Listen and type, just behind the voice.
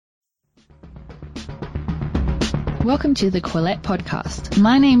Welcome to the Quillette podcast.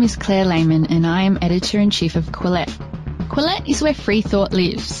 My name is Claire Lehman and I am Editor-in-Chief of Quillette. Quillette is where free thought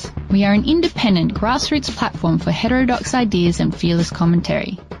lives. We are an independent, grassroots platform for heterodox ideas and fearless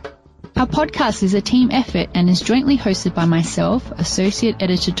commentary. Our podcast is a team effort and is jointly hosted by myself, Associate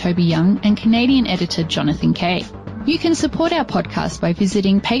Editor Toby Young, and Canadian Editor Jonathan Kay. You can support our podcast by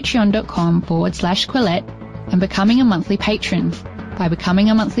visiting patreon.com/Quillette and becoming a monthly patron. By becoming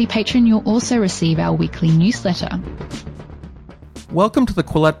a monthly patron, you'll also receive our weekly newsletter. Welcome to the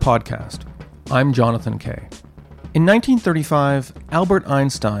Quillette Podcast. I'm Jonathan Kay. In 1935, Albert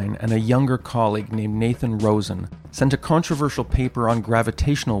Einstein and a younger colleague named Nathan Rosen sent a controversial paper on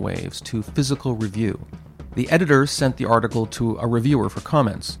gravitational waves to Physical Review. The editor sent the article to a reviewer for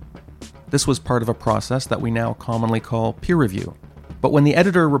comments. This was part of a process that we now commonly call peer review. But when the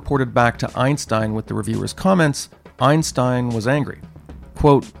editor reported back to Einstein with the reviewer's comments, Einstein was angry.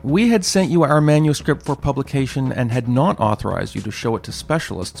 Quote, "We had sent you our manuscript for publication and had not authorized you to show it to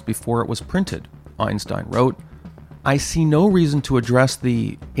specialists before it was printed," Einstein wrote. "I see no reason to address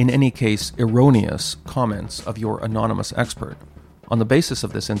the, in any case, erroneous comments of your anonymous expert. On the basis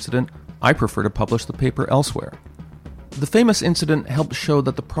of this incident, I prefer to publish the paper elsewhere." The famous incident helped show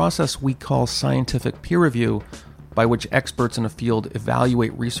that the process we call scientific peer review, by which experts in a field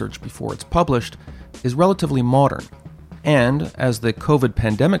evaluate research before it's published, is relatively modern. And, as the COVID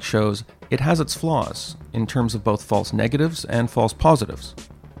pandemic shows, it has its flaws in terms of both false negatives and false positives.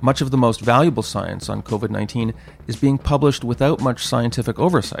 Much of the most valuable science on COVID-19 is being published without much scientific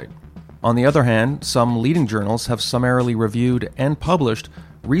oversight. On the other hand, some leading journals have summarily reviewed and published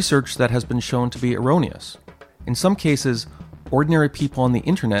research that has been shown to be erroneous. In some cases, ordinary people on the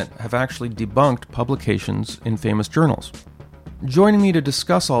internet have actually debunked publications in famous journals. Joining me to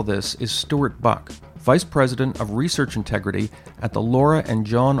discuss all this is Stuart Buck, Vice President of Research Integrity at the Laura and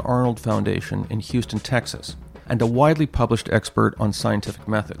John Arnold Foundation in Houston, Texas, and a widely published expert on scientific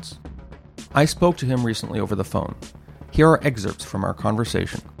methods. I spoke to him recently over the phone. Here are excerpts from our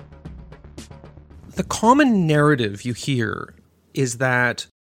conversation. The common narrative you hear is that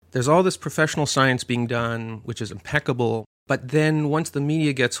there's all this professional science being done, which is impeccable, but then once the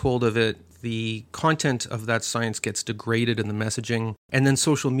media gets hold of it, the content of that science gets degraded in the messaging, and then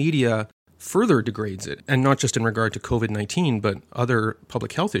social media further degrades it, and not just in regard to COVID-19, but other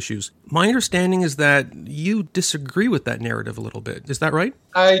public health issues. My understanding is that you disagree with that narrative a little bit. Is that right?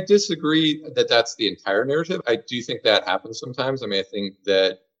 I disagree that that's the entire narrative. I do think that happens sometimes. I think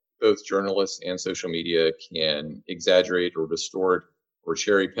that both journalists and social media can exaggerate or distort or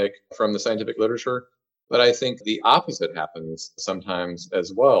cherry pick from the scientific literature. But I think the opposite happens sometimes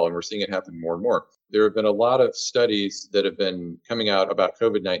as well, and we're seeing it happen more and more. There have been a lot of studies that have been coming out about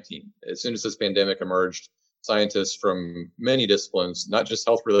COVID-19. As soon as this pandemic emerged, scientists from many disciplines, not just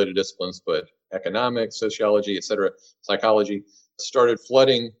health-related disciplines, but economics, sociology, et cetera, psychology, started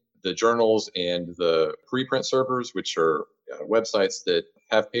flooding the journals and the preprint servers, which are websites that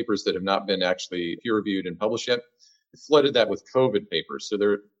have papers that have not been actually peer-reviewed and published yet. Flooded that with COVID papers. So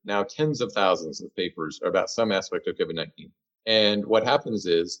there are now tens of thousands of papers about some aspect of COVID-19. And what happens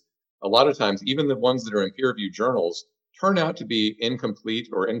is, a lot of times, even the ones that are in peer-reviewed journals turn out to be incomplete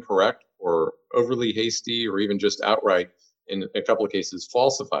or incorrect or overly hasty or even just outright, in a couple of cases,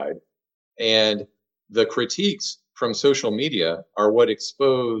 falsified. And the critiques from social media are what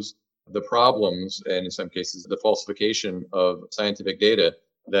expose the problems and, in some cases, the falsification of scientific data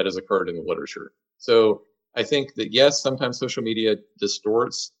that has occurred in the literature. So I think that, yes, sometimes social media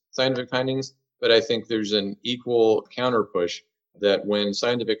distorts scientific findings, but I think there's an equal counter push that when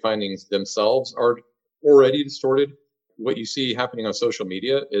scientific findings themselves are already distorted, what you see happening on social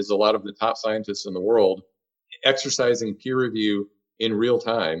media is a lot of the top scientists in the world exercising peer review in real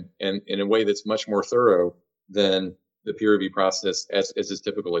time and in a way that's much more thorough than the peer review process as is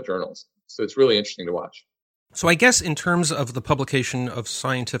typical at journals. So it's really interesting to watch. So I guess in terms of the publication of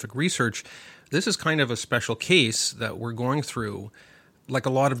scientific research, this is kind of a special case that we're going through. Like a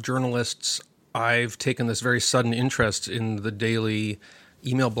lot of journalists, I've taken this very sudden interest in the daily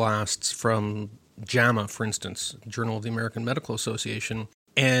email blasts from JAMA, for instance, Journal of the American Medical Association.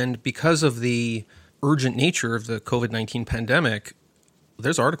 And because of the urgent nature of the COVID-19 pandemic,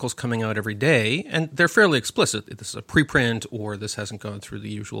 there's articles coming out every day, and they're fairly explicit. This is a preprint, or this hasn't gone through the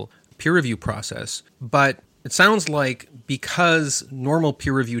usual peer review process. But it sounds like because normal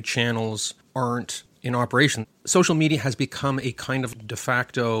peer review channels aren't in operation, social media has become a kind of de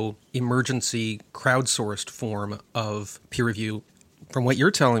facto emergency crowdsourced form of peer review. From what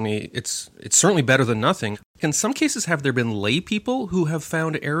you're telling me, it's certainly better than nothing. In some cases, have there been lay people who have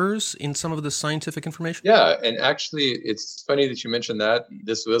found errors in some of the scientific information? Yeah, and actually, it's funny that you mentioned that.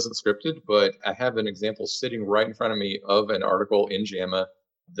 This wasn't scripted, but I have an example sitting right in front of me of an article in JAMA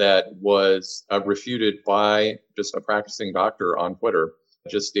that was refuted by just a practicing doctor on Twitter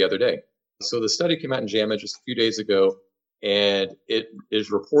just the other day. So the study came out in JAMA just a few days ago, and it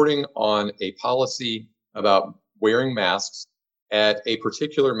is reporting on a policy about wearing masks at a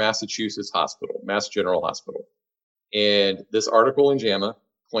particular Massachusetts hospital, Mass General Hospital. And this article in JAMA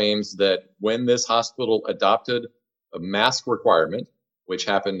claims that when this hospital adopted a mask requirement, which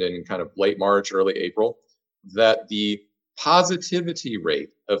happened in kind of late March, early April, that the positivity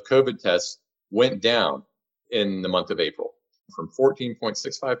rate of COVID tests went down in the month of April from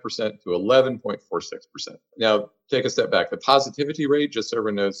 14.65% to 11.46%. Now, take a step back. The positivity rate, just so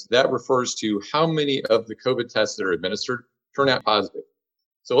everyone knows, that refers to how many of the COVID tests that are administered turn out positive.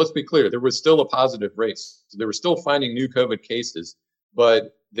 So let's be clear, there was still a positive rate. So they were still finding new COVID cases,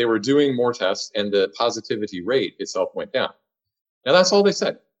 but they were doing more tests and the positivity rate itself went down. Now, that's all they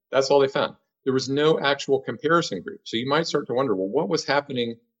said. That's all they found. There was no actual comparison group. So you might start to wonder, well, what was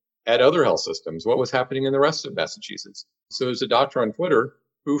happening at other health systems? What was happening in the rest of Massachusetts? So there's a doctor on Twitter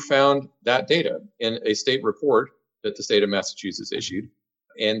who found that data in a state report that the state of Massachusetts issued.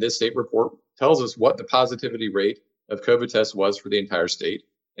 And this state report tells us what the positivity rate of COVID tests was for the entire state.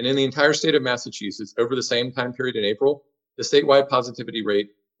 And in the entire state of Massachusetts, over the same time period in April, the statewide positivity rate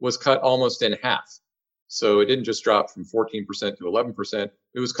was cut almost in half. So it didn't just drop from 14% to 11%.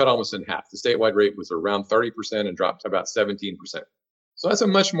 It was cut almost in half. The statewide rate was around 30% and dropped to about 17%. So that's a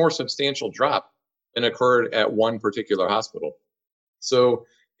much more substantial drop than occurred at one particular hospital. So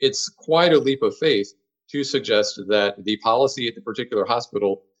it's quite a leap of faith to suggest that the policy at the particular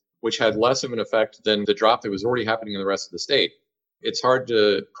hospital, which had less of an effect than the drop that was already happening in the rest of the state, it's hard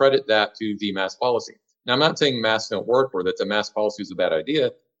to credit that to the mask policy. Now, I'm not saying masks don't work or that the mask policy is a bad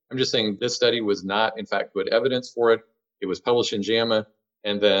idea. I'm just saying this study was not, in fact, good evidence for it. It was published in JAMA,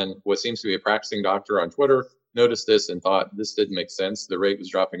 and then what seems to be a practicing doctor on Twitter noticed this and thought this didn't make sense. The rate was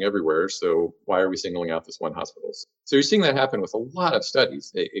dropping everywhere, so why are we singling out this one hospital? So you're seeing that happen with a lot of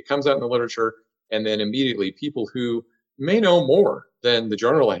studies. It comes out in the literature, and then immediately people who may know more than the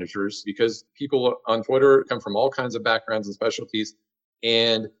journal editors, because people on Twitter come from all kinds of backgrounds and specialties,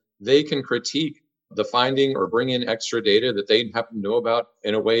 and they can critique the finding or bring in extra data that they happen to know about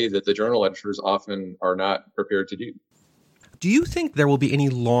in a way that the journal editors often are not prepared to do. Do you think there will be any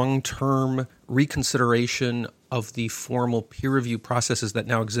long-term reconsideration of the formal peer review processes that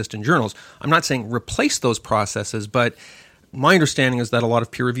now exist in journals? I'm not saying replace those processes, but my understanding is that a lot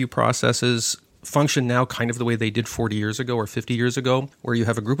of peer review processes function now kind of the way they did 40 years ago or 50 years ago, where you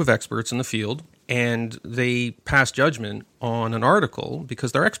have a group of experts in the field and they pass judgment on an article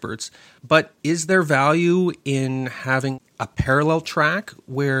because they're experts. But is there value in having a parallel track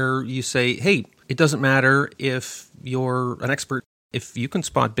where you say, hey, it doesn't matter if you're an expert, if you can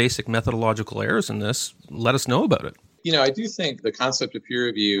spot basic methodological errors in this, let us know about it? You know, I do think the concept of peer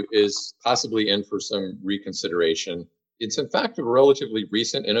review is possibly in for some reconsideration. It's in fact a relatively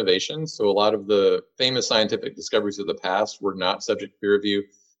recent innovation. So a lot of the famous scientific discoveries of the past were not subject to peer review.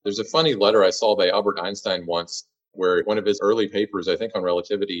 There's a funny letter I saw by Albert Einstein once where one of his early papers, I think on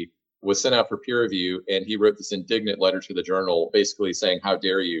relativity, was sent out for peer review. And he wrote this indignant letter to the journal, basically saying, how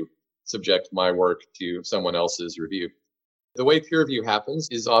dare you subject my work to someone else's review? The way peer review happens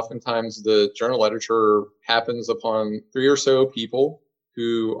is oftentimes the journal editor happens upon 3 or so people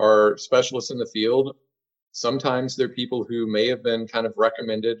who are specialists in the field. Sometimes they're people who may have been kind of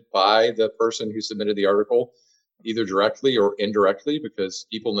recommended by the person who submitted the article, either directly or indirectly, because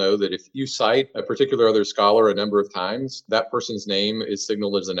people know that if you cite a particular other scholar a number of times, that person's name is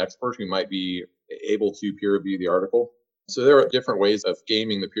signaled as an expert who might be able to peer review the article. So there are different ways of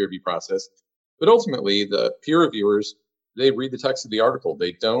gaming the peer review process. But ultimately, the peer reviewers, they read the text of the article.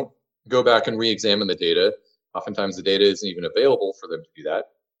 They don't go back and re-examine the data. Oftentimes, the data isn't even available for them to do that.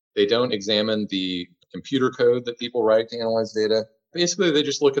 They don't examine the computer code that people write to analyze data. Basically, they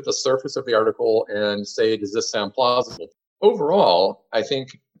just look at the surface of the article and say, does this sound plausible? Overall, I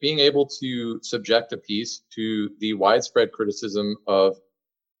think being able to subject a piece to the widespread criticism of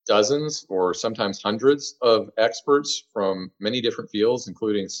dozens or sometimes hundreds of experts from many different fields,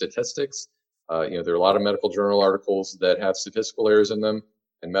 including statistics. There are a lot of medical journal articles that have statistical errors in them,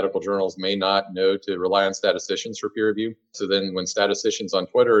 and medical journals may not know to rely on statisticians for peer review. So then when statisticians on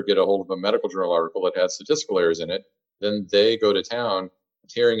Twitter get a hold of a medical journal article that has statistical errors in it, then they go to town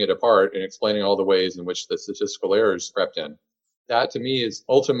tearing it apart and explaining all the ways in which the statistical errors crept in. That to me is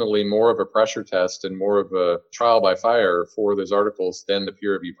ultimately more of a pressure test and more of a trial by fire for those articles than the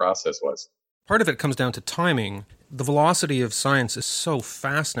peer review process was. Part of it comes down to timing. The velocity of science is so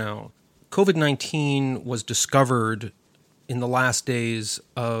fast now. COVID-19 was discovered in the last days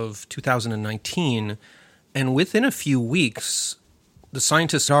of 2019, and within a few weeks, the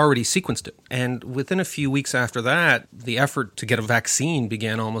scientists already sequenced it. And within a few weeks after that, the effort to get a vaccine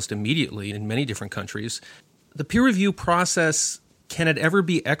began almost immediately in many different countries. The peer review process, can it ever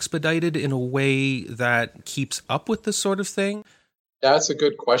be expedited in a way that keeps up with this sort of thing? That's a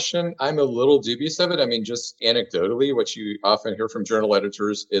good question. I'm a little dubious of it. I mean, just anecdotally, what you often hear from journal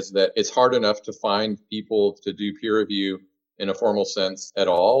editors is that it's hard enough to find people to do peer review in a formal sense at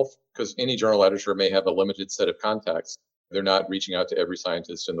all, because any journal editor may have a limited set of contacts. They're not reaching out to every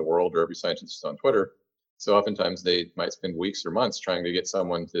scientist in the world or every scientist on Twitter. So oftentimes they might spend weeks or months trying to get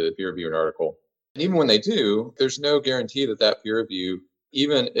someone to peer review an article. And even when they do, there's no guarantee that that peer review,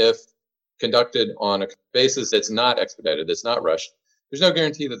 even if conducted on a basis that's not expedited, that's not rushed, there's no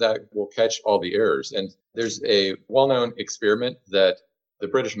guarantee that that will catch all the errors. And there's a well-known experiment that the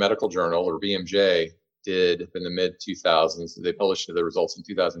British Medical Journal, or BMJ, did in the mid-2000s. They published the results in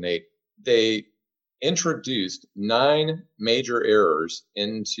 2008. They introduced 9 major errors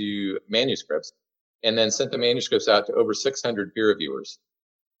into manuscripts and then sent the manuscripts out to over 600 peer reviewers.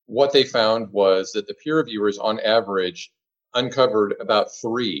 What they found was that the peer reviewers, on average, uncovered about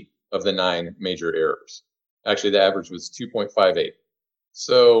 3 of the 9 major errors. Actually, the average was 2.58.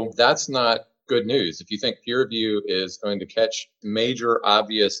 So that's not good news. If you think peer review is going to catch major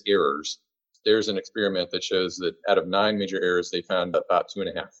obvious errors, there's an experiment that shows that out of 9 major errors, they found about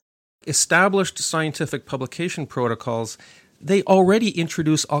 2.5. Established scientific publication protocols, they already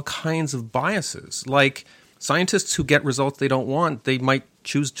introduce all kinds of biases. Like scientists who get results they don't want, they might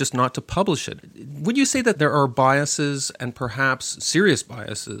choose just not to publish it. Would you say that there are biases, and perhaps serious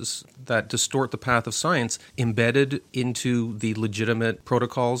biases, that distort the path of science embedded into the legitimate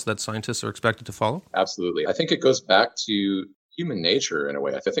protocols that scientists are expected to follow? Absolutely. I think it goes back to human nature in a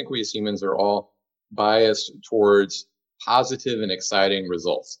way. I think we as humans are all biased towards positive and exciting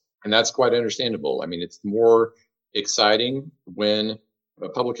results. And that's quite understandable. I mean, it's more exciting when a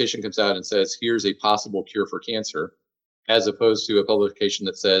publication comes out and says, here's a possible cure for cancer, as opposed to a publication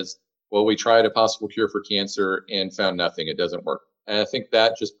that says, well, we tried a possible cure for cancer and found nothing. It doesn't work. And I think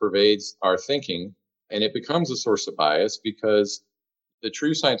that just pervades our thinking, and it becomes a source of bias because the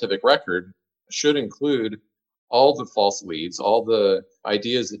true scientific record should include all the false leads, all the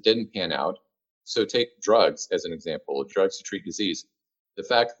ideas that didn't pan out. So take drugs as an example, drugs to treat disease. The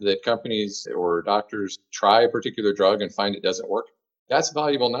fact that companies or doctors try a particular drug and find it doesn't work, that's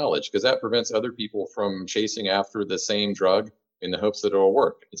valuable knowledge because that prevents other people from chasing after the same drug in the hopes that it will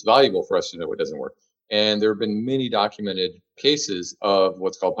work. It's valuable for us to know what doesn't work. And there have been many documented cases of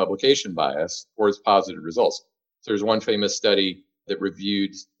what's called publication bias towards positive results. So there's one famous study that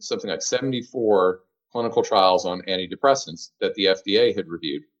reviewed something like 74 clinical trials on antidepressants that the FDA had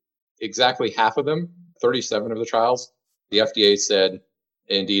reviewed. Exactly half of them, 37 of the trials, the FDA said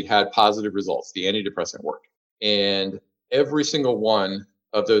indeed had positive results. The antidepressant worked. And every single one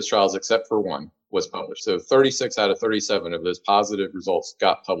of those trials, except for one, was published. So 36 out of 37 of those positive results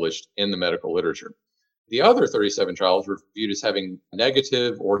got published in the medical literature. The other 37 trials were viewed as having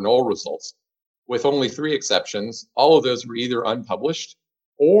negative or null results, with only 3 exceptions. All of those were either unpublished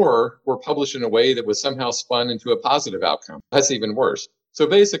or were published in a way that was somehow spun into a positive outcome. That's even worse. So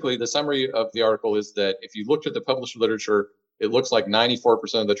basically, the summary of the article is that if you looked at the published literature, it looks like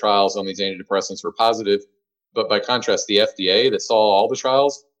 94% of the trials on these antidepressants were positive. But by contrast, the FDA that saw all the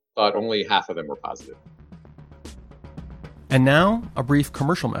trials thought only half of them were positive. And now, a brief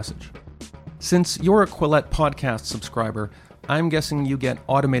commercial message. Since you're a Quillette podcast subscriber, I'm guessing you get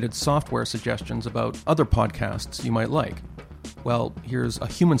automated software suggestions about other podcasts you might like. Well, here's a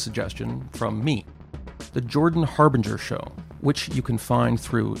human suggestion from me. The Jordan Harbinger Show, which you can find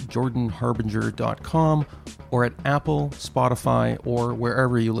through jordanharbinger.com or at Apple, Spotify, or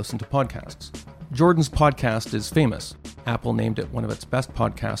wherever you listen to podcasts. Jordan's podcast is famous. Apple named it one of its best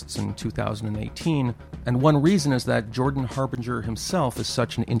podcasts in 2018, and one reason is that Jordan Harbinger himself is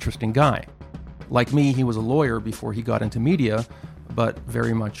such an interesting guy. Like me, he was a lawyer before he got into media, but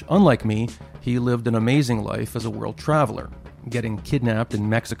very much unlike me, he lived an amazing life as a world traveler, getting kidnapped in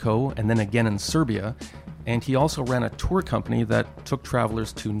Mexico and then again in Serbia, and he also ran a tour company that took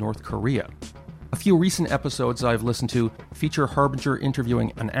travelers to North Korea. A few recent episodes I've listened to feature Harbinger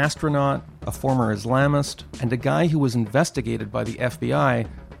interviewing an astronaut, a former Islamist, and a guy who was investigated by the FBI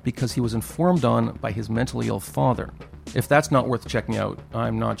because he was informed on by his mentally ill father. If that's not worth checking out,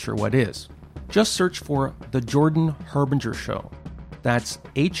 I'm not sure what is. Just search for The Jordan Harbinger Show. That's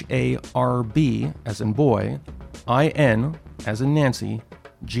Harb as in boy, IN as in Nancy,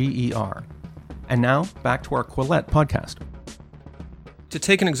 GER. And now, back to our Quillette podcast. To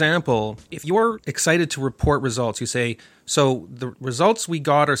take an example, if you're excited to report results, you say, so the results we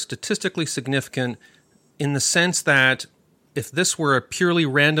got are statistically significant in the sense that if this were a purely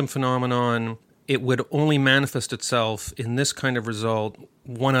random phenomenon, it would only manifest itself in this kind of result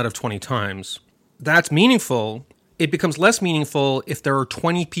 1 out of 20 times. That's meaningful. It becomes less meaningful if there are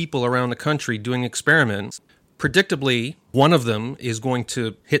 20 people around the country doing experiments. Predictably, one of them is going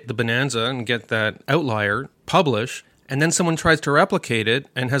to hit the bonanza and get that outlier, publish, and then someone tries to replicate it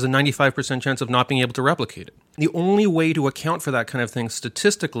and has a 95% chance of not being able to replicate it. The only way to account for that kind of thing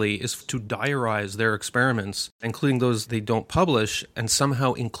statistically is to diarize their experiments, including those they don't publish, and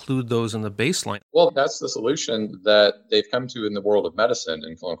somehow include those in the baseline. Well, that's the solution that they've come to in the world of medicine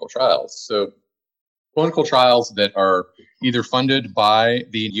and clinical trials. So clinical trials that are either funded by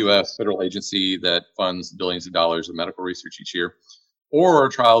the U.S. federal agency that funds billions of dollars of medical research each year, or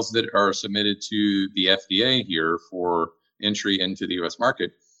trials that are submitted to the FDA here for entry into the U.S.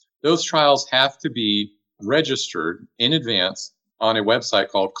 market, those trials have to be registered in advance on a website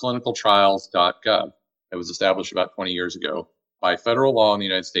called clinicaltrials.gov. It was established about 20 years ago. By federal law in the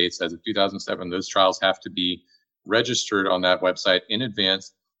United States, as of 2007, those trials have to be registered on that website in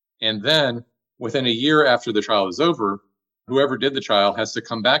advance. And then within a year after the trial is over, whoever did the trial has to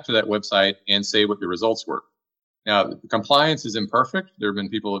come back to that website and say what the results were. Now, the compliance is imperfect. There have been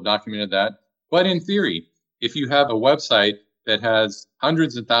people who have documented that. But in theory, if you have a website that has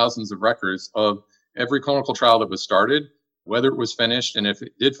hundreds of thousands of records of every clinical trial that was started, whether it was finished, and if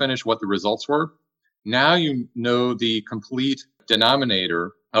it did finish, what the results were, now you know the complete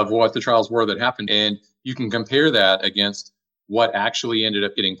denominator of what the trials were that happened. And you can compare that against what actually ended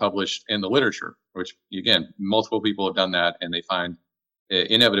up getting published in the literature, which, again, multiple people have done that, and they find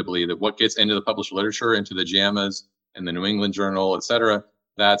inevitably that what gets into the published literature, into the JAMAs and the New England Journal, et cetera,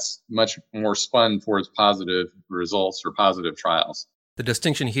 that's much more spun towards positive results or positive trials. The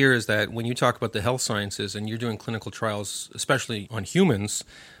distinction here is that when you talk about the health sciences and you're doing clinical trials, especially on humans,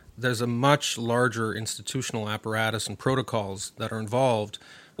 there's a much larger institutional apparatus and protocols that are involved.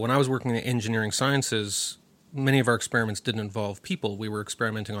 When I was working in the engineering sciences, many of our experiments didn't involve people. We were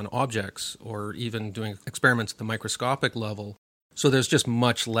experimenting on objects or even doing experiments at the microscopic level. So there's just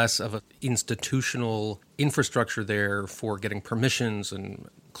much less of an institutional infrastructure there for getting permissions and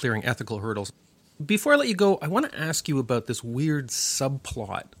clearing ethical hurdles. Before I let you go, I want to ask you about this weird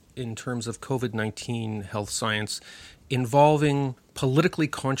subplot in terms of COVID-19 health science involving politically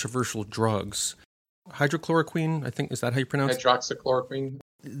controversial drugs. Hydrochloroquine, I think, is that how you pronounce it? Hydroxychloroquine.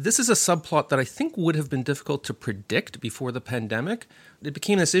 This is a subplot that I think would have been difficult to predict before the pandemic. It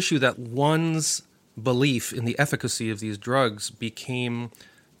became this issue that one's belief in the efficacy of these drugs became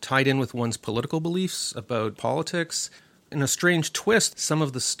tied in with one's political beliefs about politics. In a strange twist, some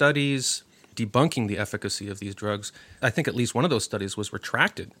of the studies debunking the efficacy of these drugs, I think at least one of those studies was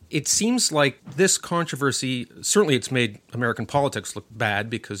retracted. It seems like this controversy, certainly it's made American politics look bad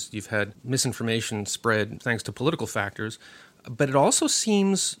because you've had misinformation spread thanks to political factors, but it also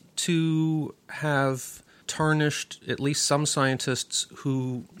seems to have tarnished at least some scientists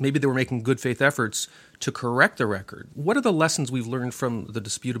who maybe they were making good faith efforts to correct the record. What are the lessons we've learned from the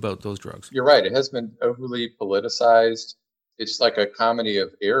dispute about those drugs? You're right. It has been overly politicized. It's like a comedy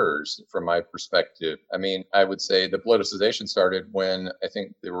of errors from my perspective. I mean, I would say the politicization started when I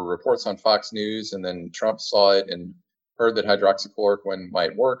think there were reports on Fox News, and then Trump saw it and heard that hydroxychloroquine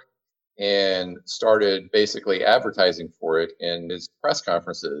might work and started basically advertising for it in his press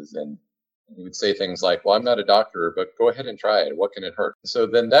conferences. And he would say things like, well, I'm not a doctor, but go ahead and try it. What can it hurt? So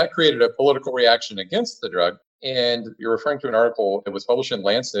then that created a political reaction against the drug. And you're referring to an article that was published in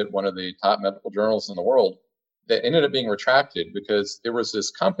Lancet, one of the top medical journals in the world, that ended up being retracted because there was this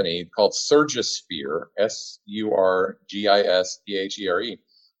company called Surgisphere, Surgisphere,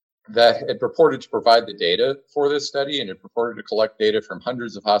 that had purported to provide the data for this study and had purported to collect data from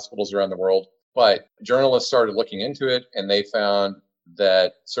hundreds of hospitals around the world. But journalists started looking into it, and they found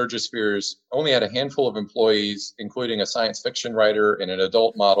that Surgispheres only had a handful of employees, including a science fiction writer and an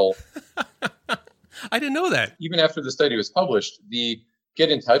adult model. I didn't know that. Even after the study was published, the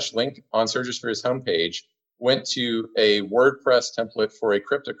Get in Touch link on Surgisphere's homepage went to a WordPress template for a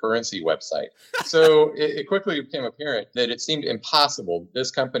cryptocurrency website. So it quickly became apparent that it seemed impossible.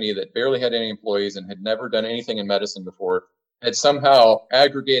 This company that barely had any employees and had never done anything in medicine before had somehow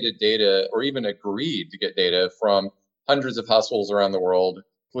aggregated data or even agreed to get data from hundreds of hospitals around the world,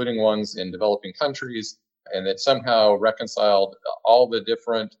 including ones in developing countries, and that somehow reconciled all the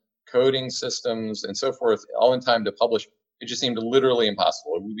different coding systems, and so forth, all in time to publish. It just seemed literally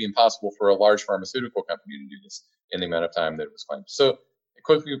impossible. It would be impossible for a large pharmaceutical company to do this in the amount of time that it was claimed. So it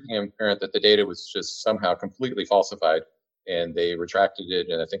quickly became apparent that the data was just somehow completely falsified, and they retracted it.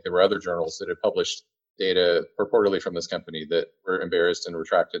 And I think there were other journals that had published data purportedly from this company that were embarrassed and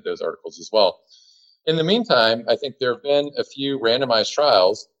retracted those articles as well. In the meantime, I think there have been a few randomized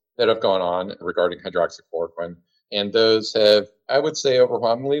trials that have gone on regarding hydroxychloroquine. And those have, I would say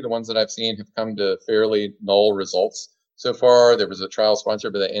overwhelmingly, the ones that I've seen have come to fairly null results. So far, there was a trial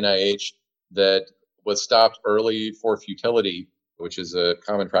sponsored by the NIH that was stopped early for futility, which is a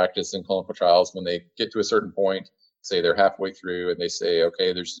common practice in clinical trials when they get to a certain point, say they're halfway through and they say,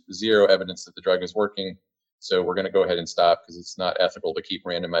 okay, there's zero evidence that the drug is working, so we're going to go ahead and stop because it's not ethical to keep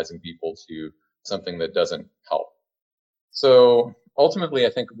randomizing people to something that doesn't help. So ultimately,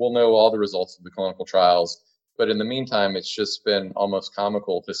 I think we'll know all the results of the clinical trials. But in the meantime, it's just been almost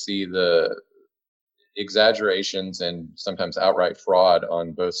comical to see the exaggerations and sometimes outright fraud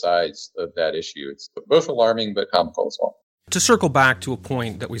on both sides of that issue. It's both alarming but comical as well. To circle back to a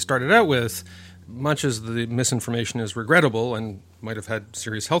point that we started out with, much as the misinformation is regrettable and might have had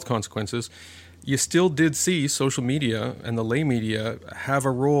serious health consequences, you still did see social media and the lay media have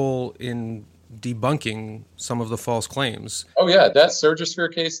a role in debunking some of the false claims. Oh yeah, that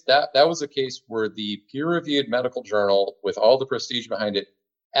Surgisphere case, that was a case where the peer-reviewed medical journal with all the prestige behind it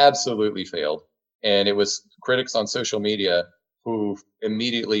absolutely failed. And it was critics on social media who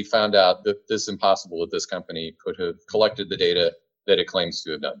immediately found out that this is impossible, that this company could have collected the data that it claims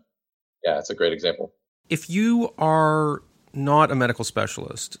to have done. Yeah, it's a great example. If you are not a medical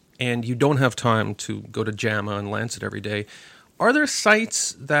specialist and you don't have time to go to JAMA and Lancet every day, are there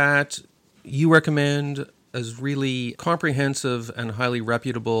sites that you recommend as really comprehensive and highly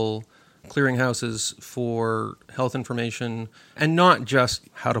reputable clearinghouses for health information, and not just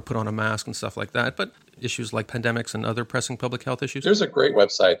how to put on a mask and stuff like that, but issues like pandemics and other pressing public health issues? There's a great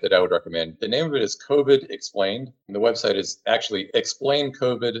website that I would recommend. The name of it is COVID Explained. And the website is actually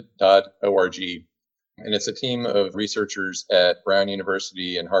explaincovid.org. And it's a team of researchers at Brown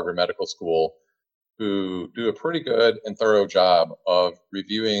University and Harvard Medical School who do a pretty good and thorough job of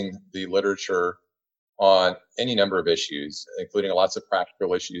reviewing the literature on any number of issues, including lots of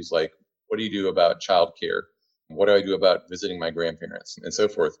practical issues like, what do you do about childcare? What do I do about visiting my grandparents? And so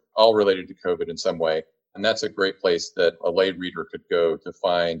forth, all related to COVID in some way. And that's a great place that a lay reader could go to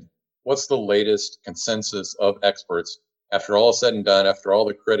find what's the latest consensus of experts after all is said and done, after all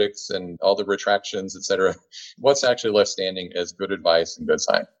the critics and all the retractions, et cetera, what's actually left standing as good advice and good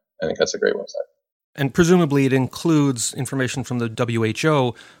science. I think that's a great website. And presumably it includes information from the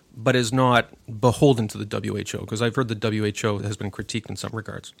WHO, but is not beholden to the WHO, because I've heard the WHO has been critiqued in some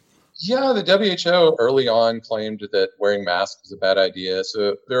regards. Yeah, the WHO early on claimed that wearing masks was a bad idea.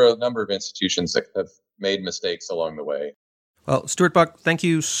 So there are a number of institutions that have made mistakes along the way. Well, Stuart Buck, thank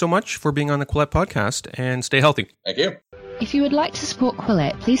you so much for being on the Quillette podcast, and stay healthy. Thank you. If you would like to support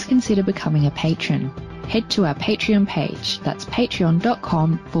Quillette, please consider becoming a patron. Head to our Patreon page. That's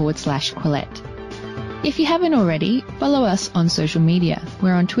patreon.com/Quillette. If you haven't already, follow us on social media.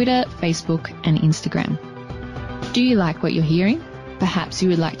 We're on Twitter, Facebook, and Instagram. Do you like what you're hearing? Perhaps you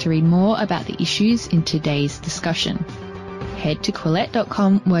would like to read more about the issues in today's discussion. Head to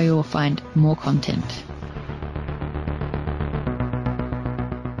Quillette.com where you will find more content.